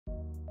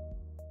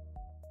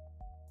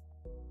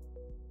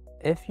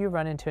If you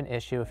run into an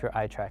issue with your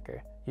eye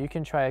tracker, you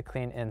can try a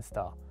clean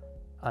install.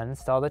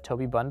 Uninstall the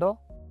Tobii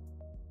bundle,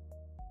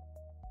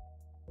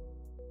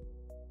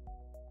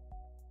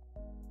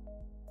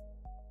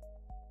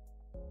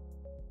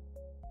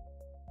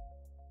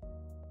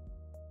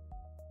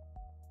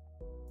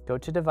 go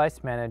to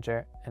Device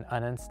Manager and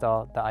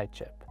uninstall the eye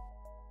chip.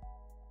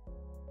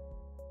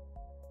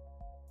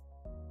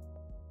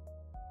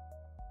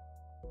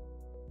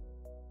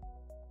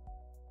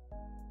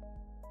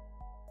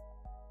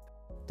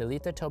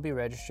 Delete the Tobii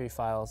registry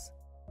files.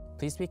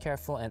 Please be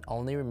careful and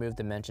only remove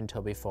the mentioned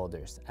Tobii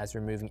folders, as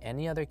removing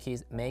any other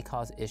keys may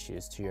cause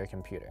issues to your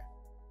computer.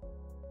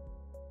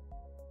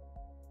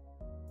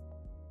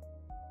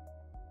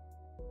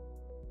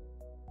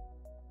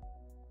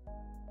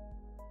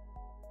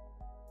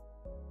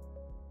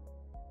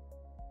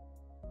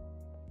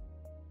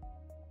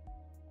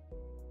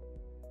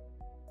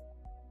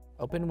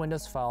 Open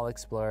Windows File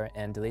Explorer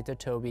and delete the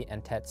Tobii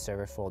and TET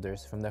server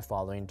folders from the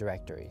following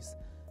directories: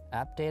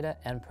 App Data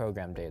and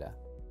Program Data.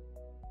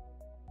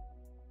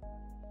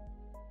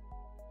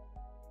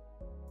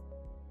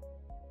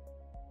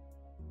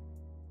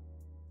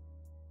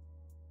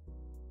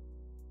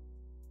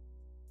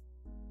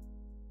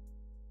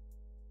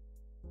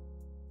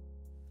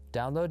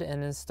 Download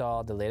and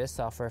install the latest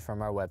software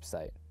from our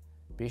website.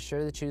 Be sure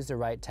to choose the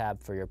right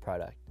tab for your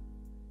product.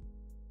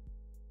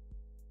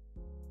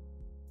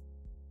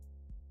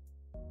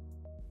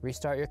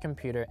 Restart your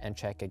computer and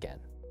check again.